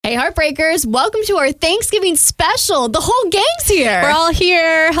Hey, Heartbreakers, welcome to our Thanksgiving special. The whole gang's here. We're all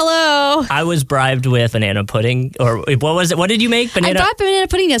here. Hello. I was bribed with banana pudding, or what was it? What did you make? I brought banana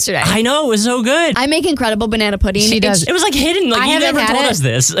pudding yesterday. I know, it was so good. I make incredible banana pudding. She does. It was like hidden, like you never told us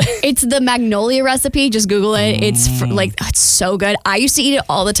this. It's the Magnolia recipe. Just Google it. It's it's so good. I used to eat it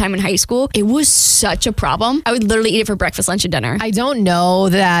all the time in high school. It was such a problem. I would literally eat it for breakfast, lunch, and dinner. I don't know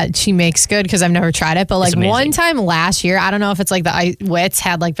that she makes good because I've never tried it, but like one time last year, I don't know if it's like the Wits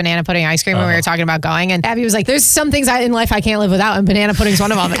had like banana pudding ice cream when we were talking about going, and Abby was like, there's some things in life I can't live without, and banana pudding's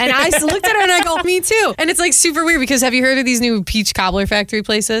one of them. And I looked at her and I go, me too. And it's like super weird because have you heard of these new peach cobbler factory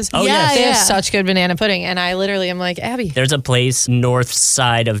places? Oh, yes. They have such good banana pudding. And I literally am like, Abby. There's a place north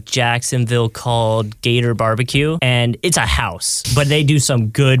side of Jacksonville called Gator Barbecue, and it's a house, but they do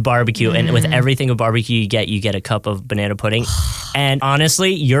some good barbecue. And with everything of barbecue you get a cup of banana pudding. And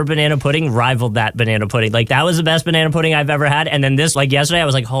honestly, your banana pudding rivaled that banana pudding. Like, that was the best banana pudding I've ever had. And then this, like yesterday, I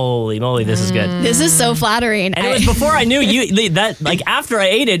was like, holy moly, this is good. This is so flattering. And it was before I knew like after I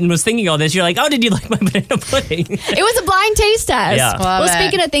ate it and was thinking all this, you're like, oh, did you like my banana pudding? It was a blind taste test. Yeah. Well,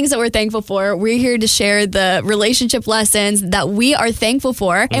 speaking of things that we're thankful for, we're here to share the relationship lessons that we are thankful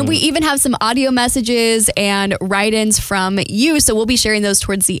for. And we even have some audio messages and write-ins from you. So we'll be sharing those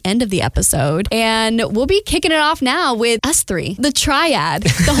towards the end of the episode. And we'll be kicking it off now with us three, the triad,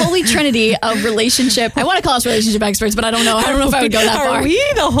 the holy trinity of relationship. I want to call us relationship experts, but I don't know if I would go that far. Are we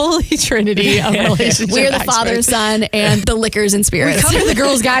the holy trinity of relationship We're the experts? Father, Son, and the liquors and spirits. We cover the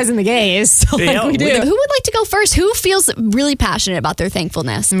girls, guys, and the gays. So we do. Who would like to go first? Who feels really passionate about their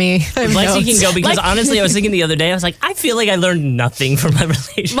thankfulness? Me. Lexi can go because honestly, I was thinking the other day, I was like, I feel like I learned nothing from my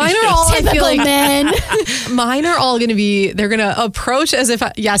relationship. Mine are all Typical men. Mine are all going to be, they're going to approach as if,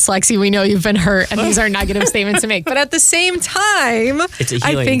 yes, Lexi, we know you've been hurt and these are negative statements to make. But at the same time, it's a healing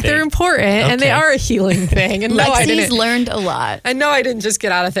I think thing. they're important and they are a healing thing. And Lexi's learned a lot. I know I didn't just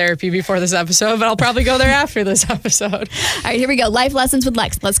get out of therapy before this episode, but I'll probably go there after this episode. All right, here we go. Life lessons with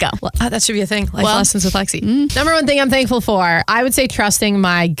Lex. Let's go. Well, that should be a thing. Life lessons with Lexi. Number one thing I'm thankful for, I would say trusting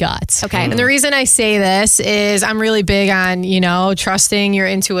my gut. Okay. And the reason I say this is I'm really big on, trusting your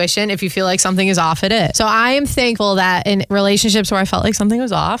intuition. If you feel like something is off, it is. So I am thankful that in relationships where I felt like something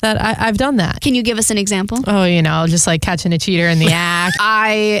was off, that I've done that. Can you give us an example? Oh, just like catching a cheater in the act.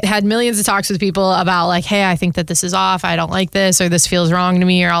 I had millions of talks with people about like, hey, I think that this is off. I don't like this, or this feels wrong to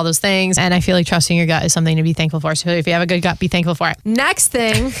me, or all those things. And I feel like trusting your gut is something to be thankful for. So if you have a good gut, be thankful for it. Next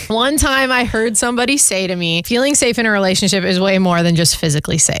thing, one time I heard somebody say to me, feeling safe in a relationship is way more than just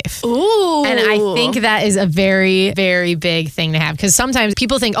physically safe. Ooh. And I think that is a very, very big thing to have. Because sometimes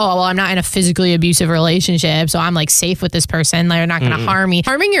people think, oh, well, I'm not in a physically abusive relationship, so I'm like safe with this person. They're not going to harm me.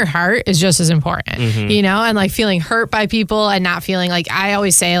 Harming your heart is just as important, and like feeling hurt by people and not feeling like, I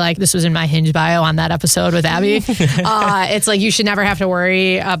always say, like, this was in my Hinge bio on that episode with Abby. It's like, you should never have to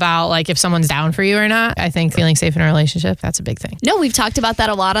worry about like if someone's down for you or not. I think feeling safe in a relationship, that's a big thing. No, we've talked about that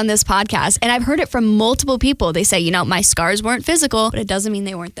a lot on this podcast. And I've heard it from multiple people. They say, my scars weren't physical, but it doesn't mean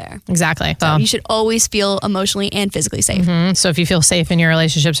they weren't there. Exactly. So you should always feel emotionally and physically safe. So if you feel safe in your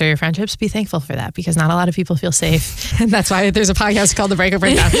relationships or your friendships, be thankful for that, because not a lot of people feel safe. And that's why there's a podcast called The Breakup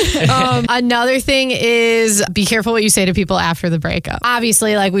Breakdown. Another thing is be careful what you say to people after the breakup.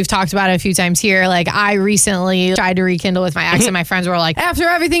 Obviously, like we've talked about it a few times here, like I recently tried to rekindle with my ex and my friends were like, after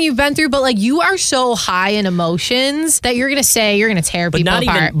everything you've been through, but like you are so high in emotions that you're going to tear people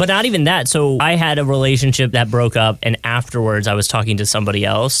apart. But not even that. So I had a relationship that broke up, and afterwards I was talking to somebody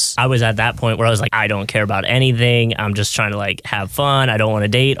else. I was at that point where I was like, I don't care about anything. I'm just trying to like have fun. I don't want to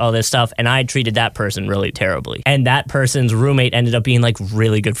date, all this stuff. And I treated that person really terribly. And that person's roommate ended up being like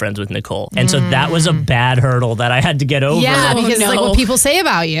really good friends with Nicole. And so that was a bad hurdle that I had to get over. Yeah, because it's like what people say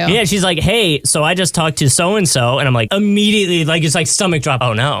about you. Yeah, she's like, hey, so I just talked to so-and-so. And I'm like, immediately, like, it's like stomach drop.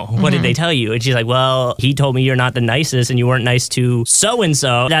 Oh no, what did they tell you? And she's like, well, he told me you're not the nicest and you weren't nice to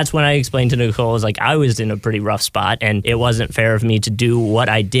so-and-so. That's when I explained to Nicole, I was like, I was in a pretty rough spot and it wasn't fair of me to do what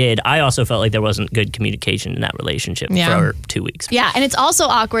I did. I also felt like there wasn't good communication in that relationship for 2 weeks. Yeah, and it's also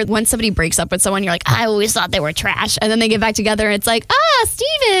awkward when somebody breaks up with someone, you're like, I always thought they were trash. And then they get back together and it's like,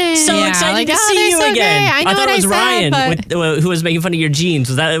 Steven. So excited to see you so again. I thought it was Ryan who was making fun of your jeans.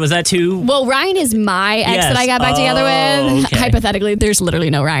 Was that too? Well, Ryan is my ex that I got back together with. Okay. Hypothetically, there's literally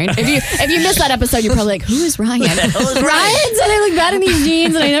no Ryan. If you missed that episode, you're probably like, who is Ryan? Ryan said I look bad in these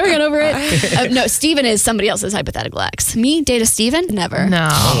jeans and I never got over it. No, Steven is somebody else's hypothetical ex. Me date a Steven? Never.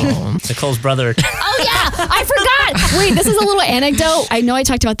 No. Nicole's brother. Oh yeah, I forgot. Wait, this is a little anecdote. I know I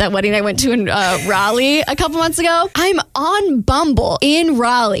talked about that wedding I went to in Raleigh a couple months ago. I'm on Bumble in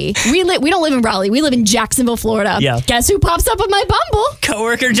Raleigh. We don't live in Raleigh. We live in Jacksonville, Florida. Yeah. Guess who pops up on my Bumble?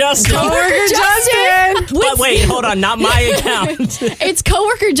 Coworker Justin. Justin. But wait, hold on, not my account. it's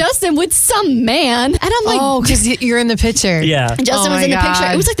coworker Justin with some man. And I'm like, Oh, because you're in the picture. Yeah. Justin Oh was in the my picture.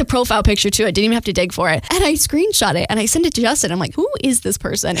 God. It was like the profile picture too. I didn't even have to dig for it. And I screenshot it and I sent it to Justin. I'm like, who is this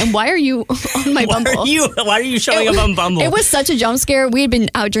person? And why are you on my Bumble? Why are you showing up on Bumble? It was such a jump scare. We had been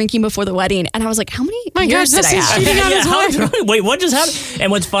out drinking before the wedding, and I was like, how many years did I Justin's have? cheating on his wife. Wait, what just happened?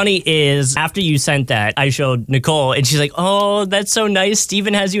 And what's funny is after you sent that, I showed Nicole, and she's like, "Oh, that's so nice.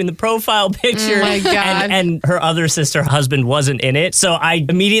 Steven has you in the profile picture." Oh my God. And her other sister husband wasn't in it, so I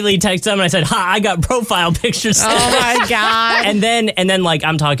immediately texted him and I said, "Ha, I got profile pictures." Oh my God. And then like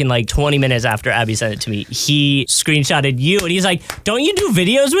I'm talking like 20 minutes after Abby sent it to me, he screenshotted you, and he's like, "Don't you do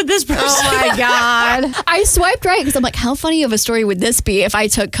videos with this person?" Oh my God. I swiped right because I'm like, how funny of a story would this be if I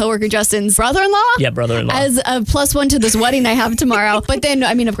took coworker Justin's brother-in-law? Yeah, brother-in-law. As a +1 to this wedding I have tomorrow. But then,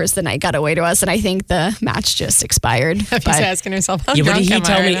 I mean, of course, the night got away to us, and I think the match just expired. He's But asking himself, how Yeah, but drunk he am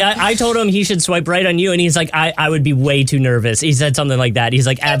told I me, right now? I told him he should swipe right on you, and he's like, I would be way too nervous. He said something like that. He's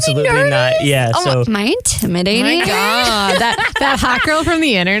like, absolutely not. nervous? Yeah, oh, so. am I Oh intimidating? my God. That hot girl from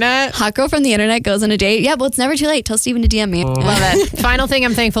the internet. Hot girl from the internet goes on a date. Yeah, well, it's never too late. Tell Steven to DM me. Love it. Final thing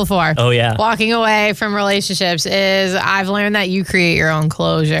I'm thankful for. Oh, yeah. Walking away from relationships is I've learned that you create your own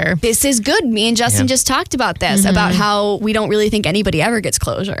closure. This is good. Me and Justin Yeah. just talked about this, about how we don't really think anybody ever gets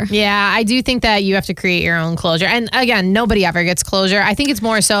closure. Yeah, I do think that you have to create your own closure. And again, nobody ever gets closure. I think it's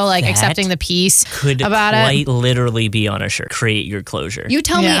more so like That accepting the peace Could about it. quite literally be on a shirt. Create your closure. You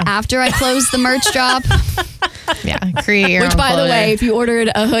tell Yeah. me after I close the merch drop, Yeah, create your which own by the closure. way, if you ordered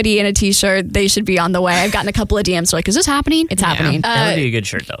a hoodie and a t-shirt, they should be on the way. I've gotten a couple of DMs like, is this happening? It's happening. that would be a good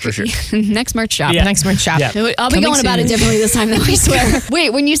shirt, though, for sure. Next merch drop. Yeah. Next merch shop. Yeah. I'll be Coming going about soon. it differently this time, though, I swear.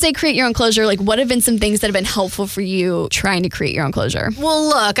 Wait, when you say create your own closure, like what have been some things that have been helpful for you trying to create your own closure? Well,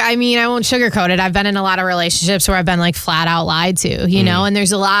 look, I mean, I won't sugarcoat it. I've been in a lot of relationships where I've been like flat out lied to, you know, and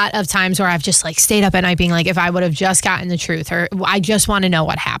there's a lot of times where I've just like stayed up at night being like, if I would have just gotten the truth, or I just want to know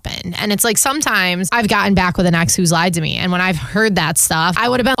what happened. And it's like sometimes I've gotten back with an ex who's lied to me. And when I've heard that stuff, I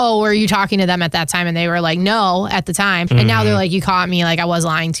would have been, oh, were you talking to them at that time? And they were like, no, at the time. And now they're like, you caught me, like I was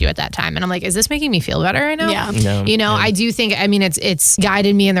lying to you at that time. And I'm like, is this making me feel better right now? Yeah. No, You know, yeah. I do think, I mean, it's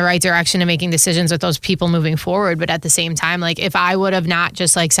guided me in the right direction to making decisions with those people moving forward. But at the same time, like if I would have not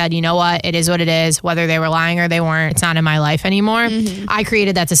just like said, you know what, it is what it is, whether they were lying or they weren't, it's not in my life anymore. I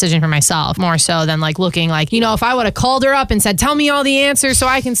created that decision for myself more so than like looking like, you know, if I would have called her up and said, tell me all the answers so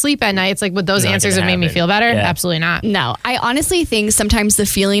I can sleep at night, it's like, would those Not answers gonna have made me happen. feel better? Yeah. Absolutely not. No, I honestly think sometimes the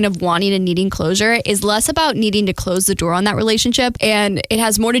feeling of wanting and needing closure is less about needing to close the door on that relationship. And it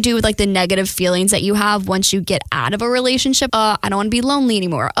has more to do with like the negative feelings that you have once you get out of a relationship. I don't want to be lonely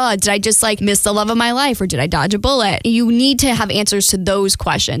anymore. Did I just like miss the love of my life, or did I dodge a bullet? You need to have answers to those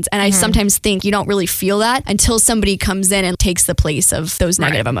questions. And I sometimes think you don't really feel that until somebody comes in and takes the place of those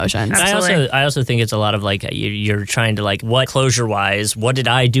negative emotions. Absolutely. I also think it's a lot of like you're trying to like, what closure wise, what did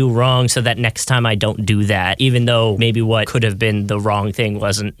I do wrong so that next time I don't do that, even though maybe what could have been the wrong thing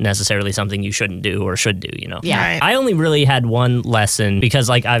wasn't necessarily something you shouldn't do or should do, you know? Yeah. Right. I only really had one lesson because,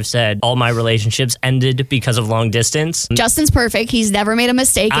 like I've said, all my relationships ended because of long distance. Justin's perfect. He's never made a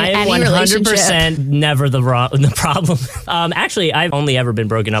mistake in I am any relationship. 100% never the problem. Actually, I've only ever been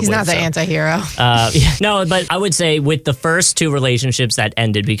broken up He's with. not the so- anti-hero. yeah, no, but I would say with the first two relationships that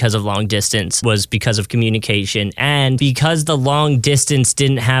ended because of long distance was because of communication, and because the long distance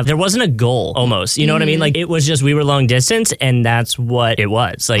there wasn't a goal almost. You know what I mean? Like it was just we were long distance and that's what it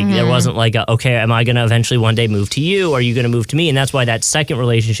was. Like there wasn't like okay, am I going to eventually one day move to you? Or are you going to move to me? And that's why that second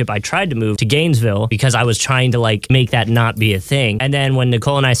relationship I tried to move to Gainesville because I was trying to like make that not be a thing. And then when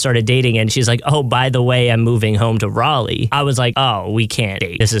Nicole and I started dating and she's like, oh, by the way, I'm moving home to Raleigh. I was like, oh, we can't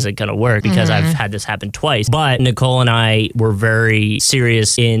date. This isn't going to work because I've had this happen twice. But Nicole and I were very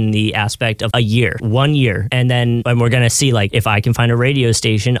serious in the aspect of 1 year. And then when we're going to see like if I can find a radio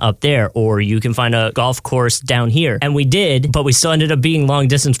station up there or you can find a golf course down here. And we did, but we still ended up being long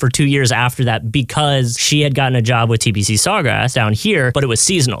distance for 2 years after that because she had gotten a job with TPC Sawgrass down here, but it was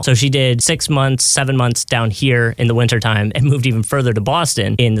seasonal. So she did 6 months, 7 months down here in the wintertime and moved even further to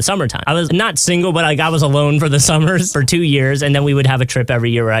Boston in the summertime. I was not single, but like I was alone for the summers for 2 years. And then we would have a trip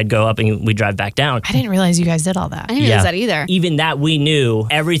every year where I'd go up and we'd drive back down. I didn't realize you guys did all that. I didn't realize that either. Even that we knew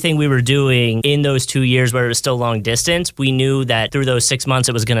everything we were doing in those 2 years where it was still long distance, we knew that through those 6 months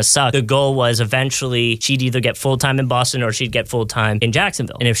it was going to suck. The goal was eventually she'd she'd either get full-time in Boston or she'd get full-time in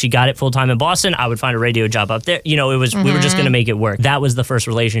Jacksonville. And if she got it full-time in Boston, I would find a radio job up there. You know, it was we were just going to make it work. That was the first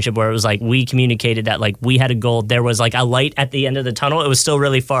relationship where it was like we communicated that like we had a goal. There was like a light at the end of the tunnel. It was still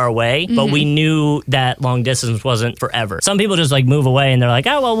really far away, but we knew that long distance wasn't forever. Some people just like move away and they're like,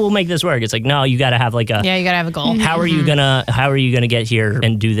 oh, well, we'll make this work. It's like, no, you got to have like a... Yeah, you got to have a goal. How are you gonna get here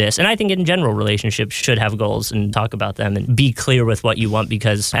and do this? And I think in general, relationships should have goals and talk about them and be clear with what you want,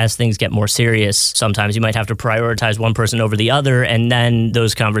 because as things get more serious, sometimes you might have to prioritize one person over the other, and then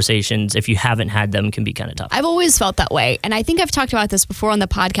those conversations, if you haven't had them, can be kind of tough. I've always felt that way. And I think I've talked about this before on the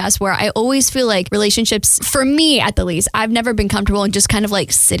podcast, where I always feel like relationships, for me at the least, I've never been comfortable in just kind of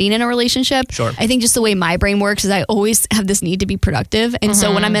like sitting in a relationship. Sure. I think just the way my brain works is I always have this need to be productive. And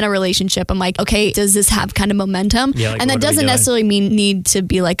so when I'm in a relationship, I'm like, okay, does this have kind of momentum? Yeah, like, and that doesn't necessarily mean need to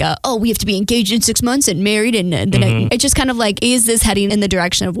be like we have to be engaged in 6 months and married. And then it's just kind of like, is this heading in the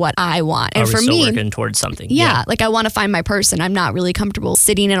direction of what I want? And are we for still me, working towards something? yeah, like I want to find my person. I'm not really comfortable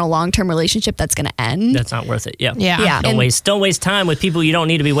sitting in a long-term relationship that's going to end. That's not worth it. Yeah. Yeah. Don't waste time with people you don't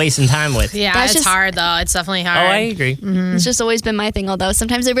need to be wasting time with. Yeah, That's it's just- hard though. It's definitely hard. Oh, I agree. It's just always been my thing, although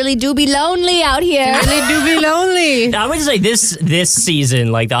sometimes I really do be lonely out here. Really do be lonely. I would say this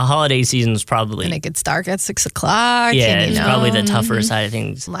season, like the holiday season, is probably And it gets dark at 6 o'clock. yeah, and, it's probably the tougher side of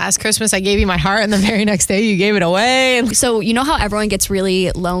things. Last Christmas, I gave you my heart, and the very next day, you gave it away. So you know how everyone gets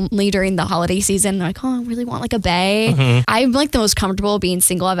really lonely during the holiday season? They're like, oh, I really want like a bae. I'm like the most comfortable being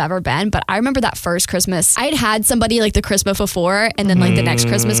single I've ever been. But I remember that first Christmas, I'd had somebody like the Christmas before, and then like the next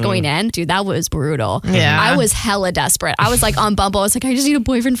Christmas going in. Dude, that was brutal. Yeah. I was hella desperate. I was like on Bumble. I was like, I just need a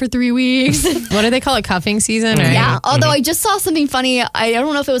boyfriend for 3 weeks. What do they call it? Cuffing season? Or? Yeah. Although I just saw something funny. I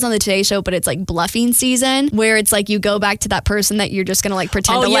don't know if it was on the Today Show, but it's like bluffing season, where it's like you go back to that person that you're just gonna like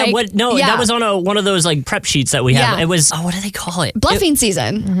pretend Oh to yeah, like. that was on one of those like prep sheets that we have. Yeah. It was what do they call it? Bluffing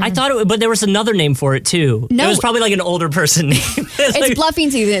season. I thought it, but there was another name for it too. No. It was probably like an older person name. It's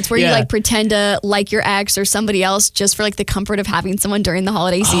bluffing season. It's where you Yeah. like pretend to like your ex or somebody else just for like the comfort of having someone during the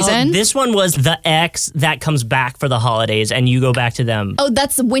holiday season. This one was the ex that comes back for the holidays, and you go back to them. Oh,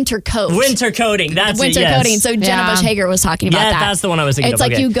 that's the winter coat. Winter coating. That's it, Winter yes. coating. So Jenna Yeah. Bush Hager was talking about Yeah, that. that's the one I was thinking It's of.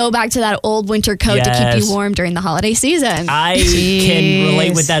 like Okay. you go back to that old winter coat to keep Yes. you warm during the holiday season. I Jeez. can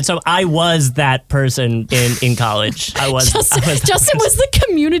relate with that. So I was that person in college. I was. Justin was the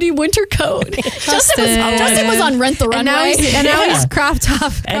community winter coat. Justin was on Rent the And Runway. now he's crop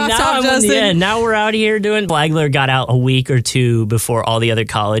top. And Crop top Justin. now we're out here doing. Flagler got out a week or two before all the other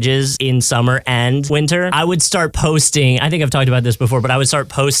colleges in summer and winter. I would start posting. I think I've talked about this before, but I would start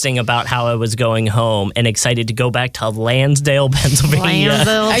posting about how I was going home and excited to go back to Lansdale, Pennsylvania.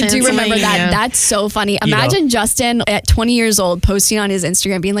 Lansdale, I do remember that. Pennsylvania. That's so funny. Imagine Justin at 20 years old posting on his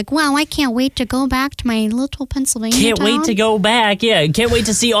Instagram being like, wow, I can't wait to go back to my little Pennsylvania Can't wait town." to go back. Yeah, can't wait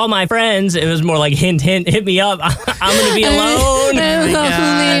to see all my friends. It was more like hint, hit me up. I'm going to be alone.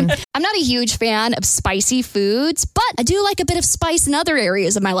 God. I'm not a huge fan of spicy foods, but I do like a bit of spice in other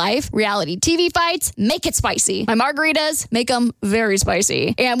areas of my life. Reality TV fights, make it spicy. My margaritas, make them very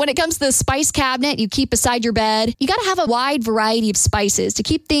spicy. And when it comes to the spice cabinet you keep beside your bed, you gotta have a wide variety of spices to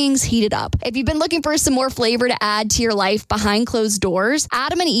keep things heated up. If you've been looking for some more flavor to add to your life behind closed doors,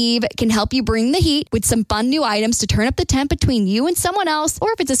 Adam and Eve can help you bring the heat with some fun new items to turn up the temp between you and someone else,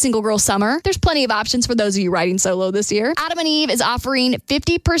 or if it's a single girl summer, there's plenty of options for those of you riding solo this year. Adam and Eve is offering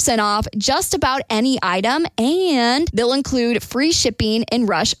 50% off just about any item, and they'll include free shipping and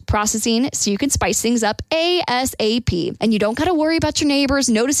rush processing so you can spice things up ASAP. And you don't got to worry about your neighbors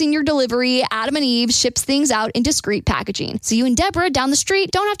noticing your delivery. Adam and Eve ships things out in discreet packaging, so you and Deborah down the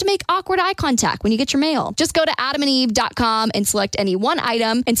street don't have to make awkward eye contact when you get your mail. Just go to adamandeve.com and select any one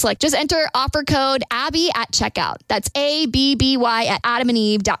item and just enter offer code Abby at checkout. That's ABBY at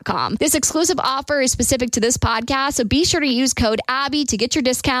adamandeve.com. This exclusive offer is specific to this podcast, so be sure to use code Abby to get your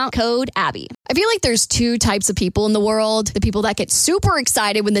discount. Code Abby. I feel like there's two types of people in the world. The people that get super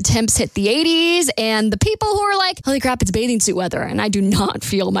excited when the temps hit the 80s, and the people who are like, holy crap, it's bathing suit weather, and I do not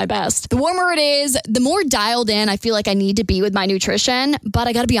feel my best. The warmer it is, the more dialed in I feel like I need to be with my nutrition, but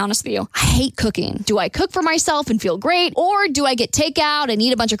I gotta be honest with you, I hate cooking. Do I cook for myself and feel great, or do I get takeout and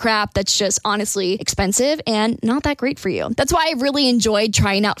eat a bunch of crap that's just honestly expensive and not that great for you? That's why I really enjoyed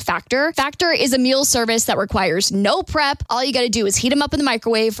trying out Factor. Factor is a meal service that requires no prep. All you gotta do is heat them up in the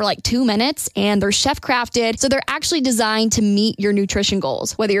microwave for like 2 minutes, and they're chef crafted, so they're actually designed to meet your nutrition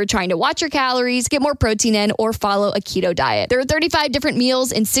goals, whether you're trying to watch your calories, get more protein in, or follow a keto diet. There are 35 different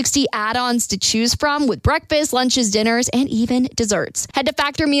meals and 60 add-ons to choose from, with breakfast, lunches, dinners, and even desserts. Head to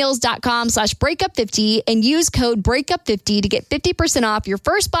factormeals.com/breakup50 and use code breakup50 to get 50% off your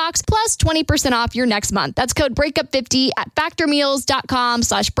first box plus 20% off your next month. That's code breakup50 at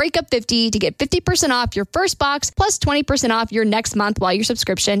factormeals.com/breakup50 to get get 50% off your first box plus 20% off your next month while your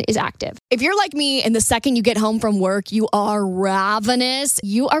subscription is active. If you're like me and the second you get home from work, you are ravenous,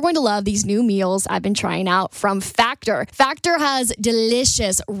 you are going to love these new meals I've been trying out from Factor. Factor has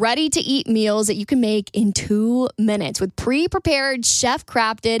delicious, ready-to-eat meals that you can make in 2 minutes with pre-prepared,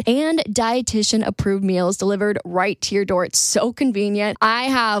 chef-crafted, and dietitian-approved meals delivered right to your door. It's so convenient. I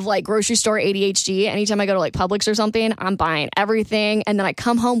have like grocery store ADHD. Anytime I go to like Publix or something, I'm buying everything, and then I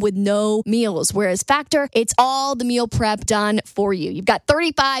come home with no meals. Whereas Factor, it's all the meal prep done for you. You've got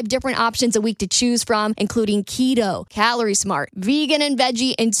 35 different options a week to choose from, including keto, calorie smart, vegan and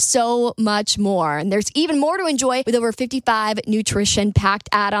veggie, and so much more. And there's even more to enjoy with over 55 nutrition-packed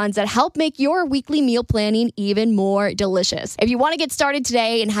add-ons that help make your weekly meal planning even more delicious. If you want to get started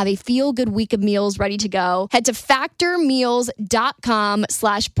today and have a feel-good week of meals ready to go, head to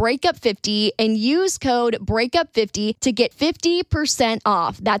factormeals.com/breakup50 and use code breakup50 to get 50%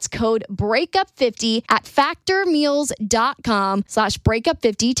 off. That's code breakup50 at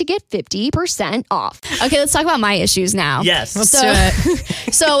factormeals.com/breakup50 to get 50% off. Okay, let's talk about my issues now. Yes.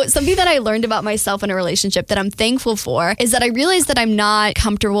 So something that I learned about myself in a relationship that I'm thankful for is that I realized that I'm not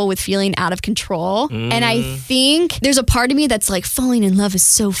comfortable with feeling out of control. And I think there's a part of me that's like, falling in love is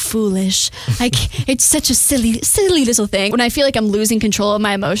so foolish. It's such a silly little thing. When I feel like I'm losing control of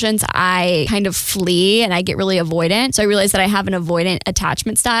my emotions, I kind of flee and I get really avoidant. So I realized that I have an avoidant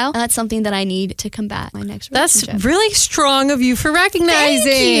attachment style. And that's something that I need to combat my next relationship. That's really strong of you for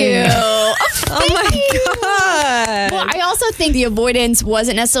recognizing. Thank you. Oh my God. Well, I also think the avoidance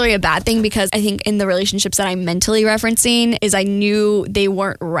wasn't necessarily a bad thing, because I think in the relationships that I'm mentally referencing is I knew they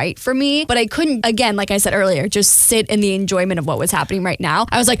weren't right for me, but I couldn't, again, like I said earlier, just sit in the enjoyment of what was happening right now.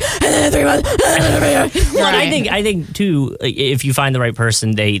 I was like, 3 months. Well, I think too, if you find the right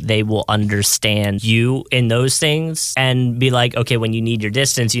person, they will understand you in those things and be like, okay, when you need your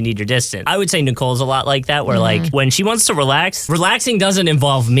distance, you need your distance. I would say Nicole's a lot like that, where like when she wants to relax, relaxing doesn't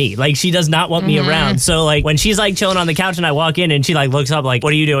involve me. Like she does not want me around. So like when she's like chilling on the couch and I walk in and she like looks up like,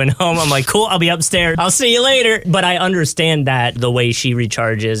 what are you doing home? I'm like, cool, I'll be upstairs. I'll see you later. But I understand that the way she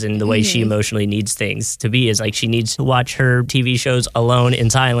recharges and the way she emotionally needs things to be is like she needs to watch her TV shows alone in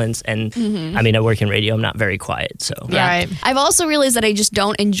silence. And I mean, I work in radio. I'm not very quiet. So Yeah. Right. I've also realized that I just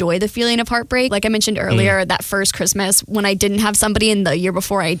don't enjoy the feeling of heartbreak. Like I mentioned earlier, that first Christmas when I didn't have somebody in the year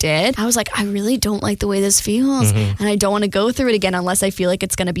before I did, I was like, I really don't like the way this feels. And I don't want to go through it again unless I feel like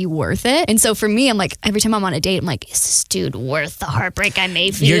it's going to be worth it. And so for me, I'm like, every time I'm on a date, I'm like, is this dude worth the heartbreak I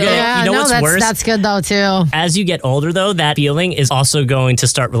may feel? You know what's worse? That's good though too. As you get older, though, that feeling is also going to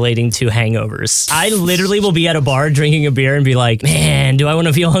start relating to hangovers. I literally will be at a bar drinking a beer and be like, man, do I want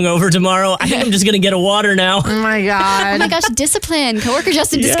to feel hungover tomorrow? I think I'm just going to get a water now. Oh my God. Oh my gosh, discipline. Coworker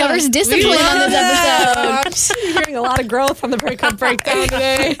Justin discovers discipline on this episode. I'm hearing a lot of growth on the breakup breakdown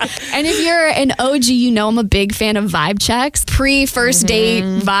today. And if you're an OG, you know I'm a big fan of vibe checks, pre-first date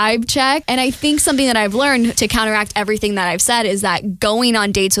vibe check. And I think something that I've learned to counteract everything that I've said is that going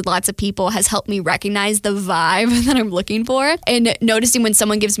on dates with lots of people has helped me recognize the vibe that I'm looking for, and noticing when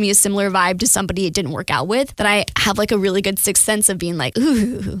someone gives me a similar vibe to somebody it didn't work out with, that I have like a really good sixth sense of being like,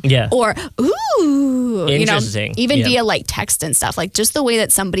 ooh, Yeah. or ooh, Interesting. even Yeah. via like text and stuff. Like just the way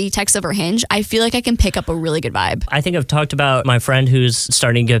that somebody texts over Hinge, I feel like I can pick up a really good vibe. I think I've talked about my friend who's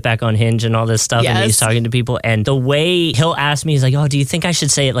starting to get back on Hinge and all this stuff, and he's Yes. talking to people, and the way he'll ask me, he's like, oh, do you think I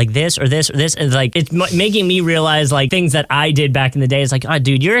should say it like this or this or this? And like, it's making me realize like things that I did back in the day. It's like, oh,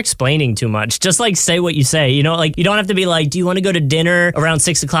 dude, you're explaining too much. Just like say what you say, you know, like you don't have to be like, do you want to go to dinner around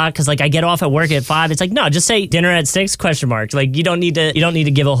 6 o'clock? Cause like I get off at work at 5. It's like, no, just say dinner at 6 ? Like you don't need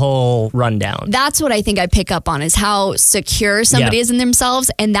to give a whole rundown. That's what I think I pick up on, is how secure somebody is in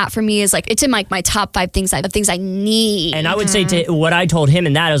themselves. And that for me is like, it's in like my top 5 things I need. And I would say to what I told him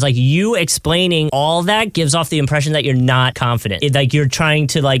in that, I was like, you explaining all that gives off the impression that you're not confident. Like you're trying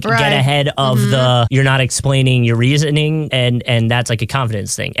to like get ahead of you're not explaining your reasoning, and that's like a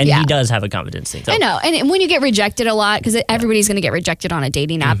confidence thing. And he does have a confidence thing. So. I know. And when you get rejected a lot, because everybody's going to get rejected on a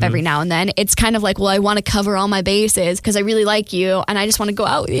dating app every now and then, it's kind of like, well, I want to cover all my bases because I really like you and I just want to go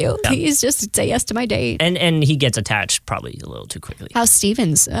out with you. Please just say yes to my date. And he gets attached probably a little too quickly. How's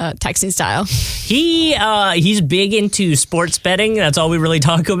Steven's texting style? He's big into sports betting. That's all we really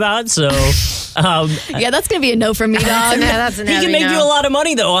talk about. So Yeah, that's going to be a no from me, dog. That's an he can make you a lot of money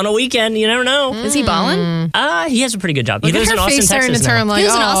money though on a weekend. You never know. Is he balling? He has a pretty good job. Look He lives at in her Austin, face starting Texas to turn now. like, He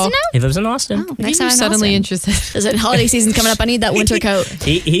lives in Austin now? He lives in Austin. Next time I'm in suddenly Austin. interested. Is it holiday season coming up? I need that winter coat.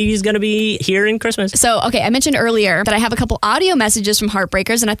 He's going to be here in Christmas. So, okay, I mentioned earlier that I have a couple audio messages from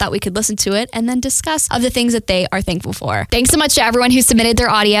Heartbreakers, and I thought we could listen to it and then discuss of the things that they are thankful for. Thanks so much to everyone who submitted their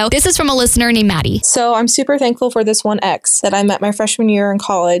audio. This is from a listener named Maddie. So I'm super thankful for this one ex that I met my freshman year in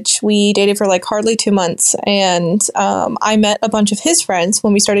college. We dated for like hardly 2 months, and I met a bunch of his friends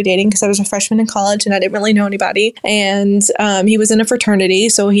when we started dating because I was a freshman in college and I didn't really know anybody. And he was in a fraternity,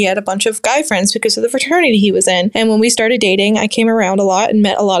 so he had a bunch of guy friends because of the fraternity he was in. And when we started dating, I came around a lot and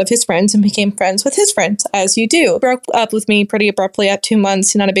met a lot of his friends and became friends with his friends, as you do. Broke up with me pretty abruptly at 2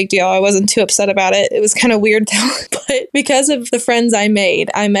 months. Not a big deal. I wasn't too upset about it. It was kind of weird though. But because of the friends I made,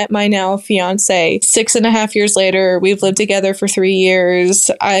 I met my now fiance 6.5 years later. We've lived together for 3 years.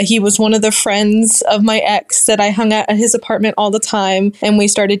 He was one of the friends of my ex that I hung out at his apartment all the time, and we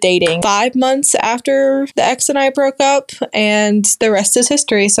started dating 5 months after the ex and I broke up, and the rest is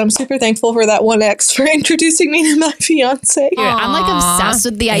history. So I'm super thankful for that one ex for introducing me to my fiance. I'm like obsessed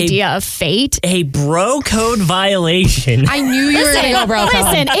with the idea of fate. A bro code violation. I knew you were going to go bro code.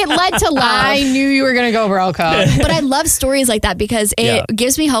 Listen, it led to love. I knew you were going to go bro code. But I love stories like that because it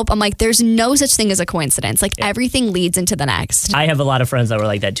gives me hope. I'm like, there's no such thing as a coincidence. Like everything leads into the next. I have a lot of friends that were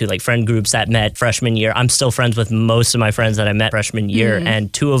like that too, like friend groups that met freshman year. I'm still friends with most of my friends that I met freshman year,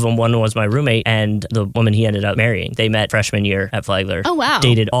 and 2 of them, one was my roommate and the woman he ended up marrying. They met freshman year at Flagler. Oh, wow.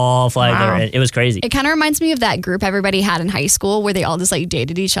 Dated all Flagler, and it was crazy. It kind of reminds me of that group everybody had in high school where they all just like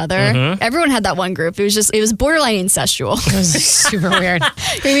dated each other. Everyone had that one group. It was borderline incestual. It was super weird.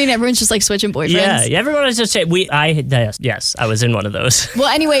 I mean, everyone's just like switching boyfriends. Yeah, everyone was just yes, I was in one of those. Well,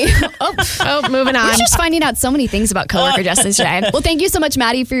 anyway, Moving on. we're just finding out so many things about coworker Justin today. Well, thank you so much,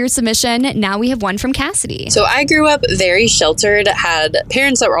 Maddie, for your submission. Now we have one from Cassidy. So I grew up very sheltered, had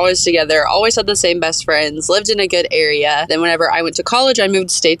parents that were always together, always had the same best friends, lived in a good area. Then whenever I went to college, I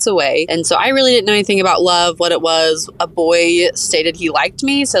moved states away. And so I really didn't know anything about love, what it was. A boy stated he liked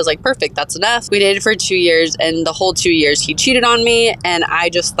me. So I was like, perfect, that's enough. We dated for 2 years, and the whole 2 years he cheated on me. And I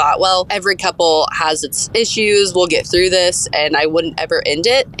just thought, well, every couple has its issues. We'll get through this, and I wouldn't ever end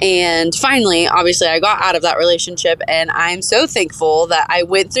it. And finally, obviously, I got out of that relationship, and I'm so thankful that I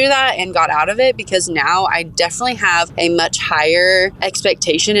went through that and got out of it, because now I definitely have a much higher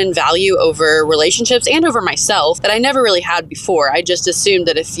expectation and value over relationships and over myself that I never really had before. I just assumed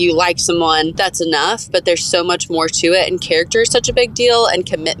that if you like someone, that's enough, but there's so much more to it, and character is such a big deal, and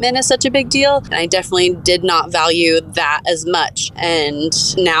commitment is such a big deal, and I definitely did not value that as much, and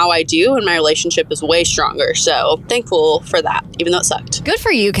now I do, and my relationship is way stronger. So thankful for that, even though it sucked. Good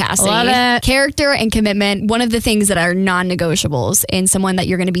for you, Cassie. Love it. Character and commitment, one of the things that are non-negotiables in someone that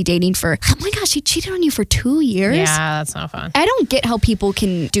you're going to be dating for, oh my gosh, he cheated on you for 2 years? Yeah, that's not fun. I don't get how people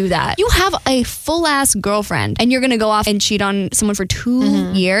can do that. You have a full-ass girlfriend and you're going to go off and cheat on someone for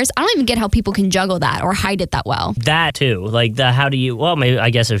 2 years? I don't even get how people can juggle that or hide it that well. That too, like maybe I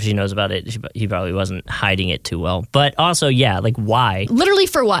guess if she knows about it, he probably wasn't hiding it too well. But also, yeah, like why? Literally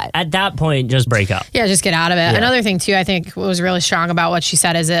for what? At that point, just break up. Yeah, just get out of it. Yeah. Another thing too, I think what was really strong about what she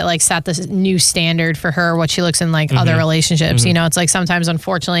said is it like set this new standard for her, what she looks in like other relationships. You know, it's like sometimes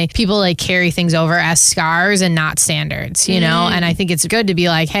unfortunately people like carry things over as scars and not standards, you know? And I think it's good to be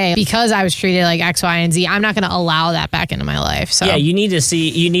like, hey, because I was treated like X, Y, and Z, I'm not going to allow that back into my life. So yeah, you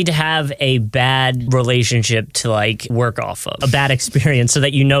need to have a bad relationship to like work off of, a bad experience, so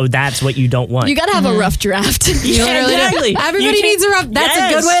that you know that's what you don't want. You got to have a rough draft. Yeah, exactly. Everybody needs a rough. That's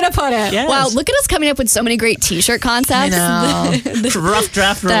a good way to put it. Yes. Wow, look at us coming up with so many great t-shirt concepts. I know. Rough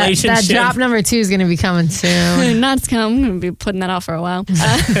draft that relationship. drop number 2 is going to be coming soon. Not to come. I'm going to be putting that off for a while.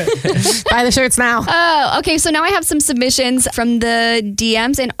 Buy the shirts now. Oh, okay. So now I have some submissions from the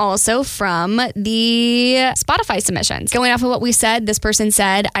DMs and also from the Spotify submissions. Going off of what we said, this person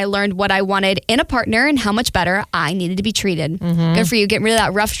said, I learned what I wanted in a partner and how much better I needed to be treated. Good for you. Getting rid of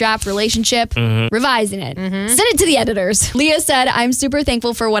that rough draft relationship, revising it. Send it to the editors. Leah said, I'm super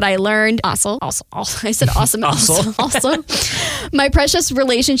thankful for what I learned. Also. I said awesome. Also. My precious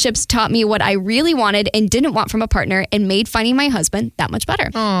relationships taught me what I really wanted and didn't want from a partner and made finding my husband that much better.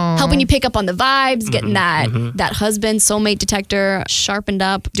 Helping you pick up on the vibes, getting that husband soulmate detector sharpened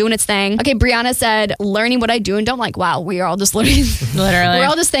up, doing its thing. Okay, Brianna said, learning what I do and don't like. Wow, we are all just learning. Literally. We're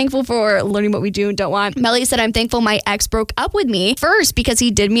all just thankful for learning what we do and don't want. Melly said, I'm thankful my ex broke up with me first because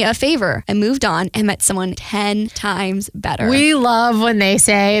he did me a favor. I moved on and met someone 10 times better. We love when they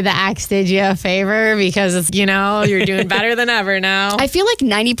say the ex did you a favor because it's, you're doing better than ever now. I feel like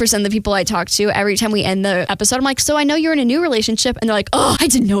 90% of the people I talk to, every time we end the episode, I'm like, so I know you're in a new relationship. And they're like, oh, I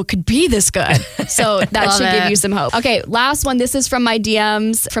didn't know it could be this good. So that should give you some hope. Okay, last one. this is from my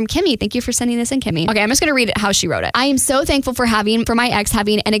DMs from Kimmy. Thank you for sending this in, Kimmy. Okay, I'm just going to read it how she wrote it. I am so thankful for my ex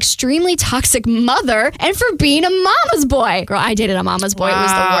having an extremely toxic mother and for being a mama's boy. Girl, I dated a mama's boy. It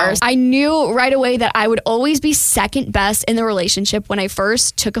was the worst. I knew right away that I would always be second best in the relationship when I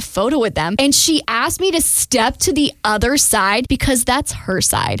first took a photo with them. And she asked me to step to the other side because that's her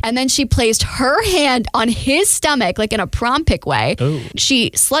side. And then she placed her hand on his stomach, like in a prom pic way. Ooh. She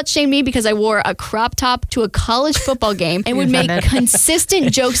slut shamed me because I wore a crop top to a college football game and would make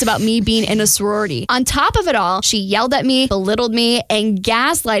consistent jokes about me being in a sorority. On top of it all, she yelled at me, belittled me, and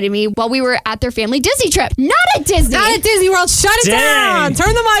gaslighted me while we were at their family Disney trip. Not at Disney. Not at Disney World. Shut it down.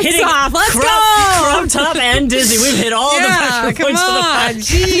 Turn the mics off. Let's go. Crop top and Disney. We've hit all the pressure points of the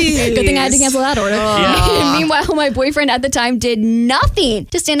podcast. Good thing I had to cancel that order. Meanwhile, my boyfriend at the time did nothing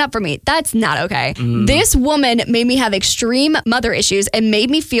to stand up for me. That's not okay. This woman made me have extreme mother issues and made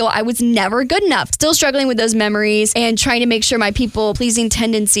me feel I was never good enough. Still struggling with those memories and trying to make sure my people-pleasing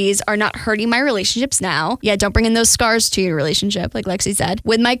tendencies are not hurting my relationships now. Yeah, don't bring in those scars to your relationship, like Lexi said,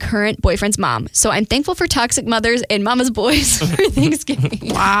 with my current boyfriend's mom. So I'm thankful for toxic mothers and mama's boys for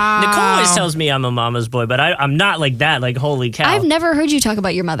Thanksgiving. Wow. Nicole always tells me I'm a mama's boy, but I'm not like that. Like, holy cow. I've never heard you talk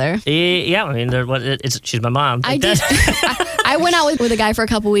about your mother. Yeah, I mean, she's my mom. I did. I went out with a guy for a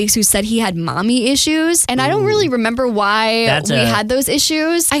couple weeks who said he had mommy issues, and I don't really remember why we had those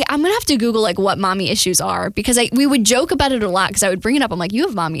issues. I'm gonna have to Google like what mommy issues are because we would joke about it a lot because I would bring it up. I'm like, you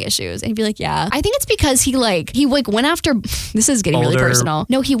have mommy issues, and he'd be like, yeah. I think it's because he went after. This is getting really personal.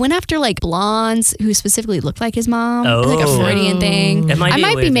 No, he went after like blondes who specifically looked like his mom, like a Freudian thing. I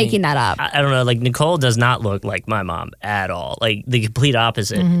might be making that up. I don't know. Like Nicole does not look like my mom at all. Like the complete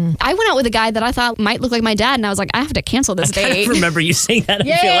opposite. I went out with a guy that I thought might look like my dad, and I was like, I have to cancel this date. I remember you saying that.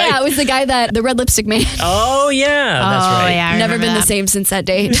 Yeah, it was the guy the red lipstick man. Oh yeah, that's right. Yeah, never been the same since that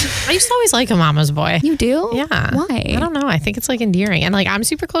date. I used to always like a mama's boy. You do? Yeah. Why? I don't know. I think it's like endearing, and like I'm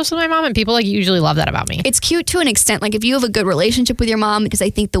super close with my mom, and people like usually love that about me. It's cute to an extent. Like if you have a good relationship with your mom, because I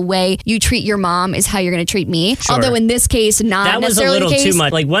think the way you treat your mom is how you're going to treat me. Sure. Although in this case, not that was necessarily a little the case. too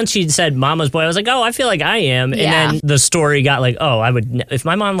much. Like once she said mama's boy, I was like, oh, I feel like I am. And then the story got like, oh, I would if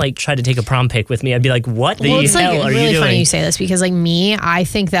my mom like tried to take a prom pic with me, I'd be like, what the hell are you doing? It's really funny you say this because like me, I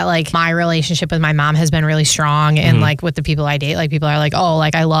think that like my relationship with my mom has been really strong and like with the people I date, like people are like, oh,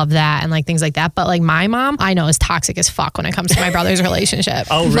 like I love that and like things like that. But like my mom, I know is toxic as fuck when it comes to my brother's relationship.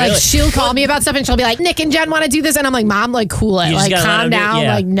 Oh, really? Like she'll call me about stuff and she'll be like, Nick and Jen want to do this, and I'm like, Mom, like cool it, like calm down,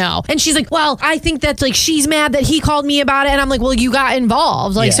 like no. And she's like, well, I think that like she's mad that he called me about it, and I'm like, well, you got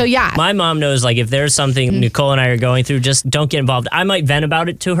involved, like so yeah. My mom knows like if there's something Nicole and I are going through, just don't get involved. I might vent about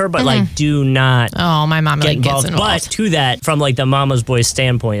it to her, but like do not. Oh, my mom get like involved. Gets involved. But to that, from like the mama's boy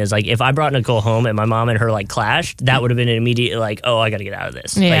standpoint, is like if I brought Nicole home and my mom and her like clashed, that would have been an immediate like, oh, I got to get out of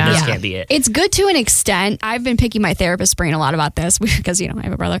this. Yeah. Like this can't be it. It's good to an extent. I've been picking my therapist's brain a lot about this because I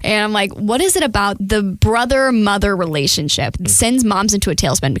have a brother, and I'm like, what is it about the brother-mother relationship that sends moms into a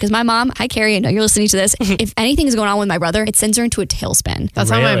tailspin? Because my mom, hi Carrie, I know you're listening to this. If anything is going on with my brother, it sends her into a tailspin. That's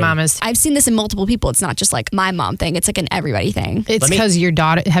how my mom is. I've seen this in multiple people. It's not just like my mom thing. It's like an everybody thing. It's because your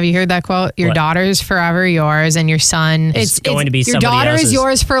daughter. Have you heard that quote? Your daughter is forever yours, and your son is going to be your somebody daughter else's. is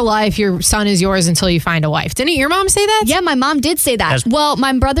yours for life. Your son is yours until you find a wife. Didn't your mom say that? Yeah, my mom did say that. Well,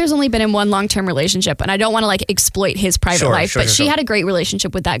 my brother's only been in one long-term relationship, and I don't want to like exploit his private life, but she had a great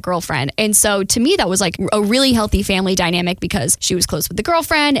relationship with that girlfriend. And so to me, that was like a really healthy family dynamic because she was close with the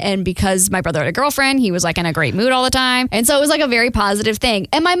girlfriend, and because my brother had a girlfriend, he was like in a great mood all the time. And so it was like a very positive thing.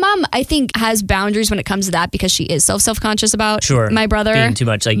 And my mom, I think, has boundaries when it comes to that because she is self-conscious about my brother. Being too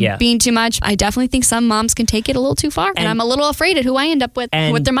much, being too much. I definitely think some moms can take it a little too far. And I'm a little afraid of who I end up with,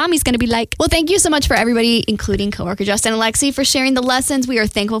 what their mommy's going to be like. Well, thank you so much for everybody, including coworker Justin and Lexi, for sharing the lessons we are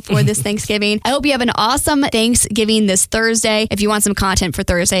thankful for this Thanksgiving. I hope you have an awesome Thanksgiving this Thursday. If you want some content for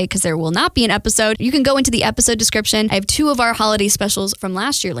Thursday, because there will not be an episode, you can go into the episode description. I have 2 of our holiday specials from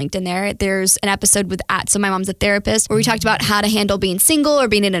last year linked in there. There's an episode with So My Mom's a Therapist, where we talked about how to handle being single or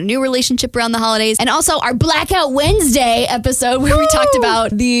being in a new relationship around the holidays. And also our Blackout Wednesday episode, where we talked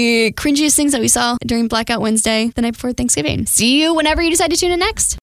about the cringiest things that we saw during Blackout Wednesday the night before Thanksgiving. See you whenever you decide to tune in next.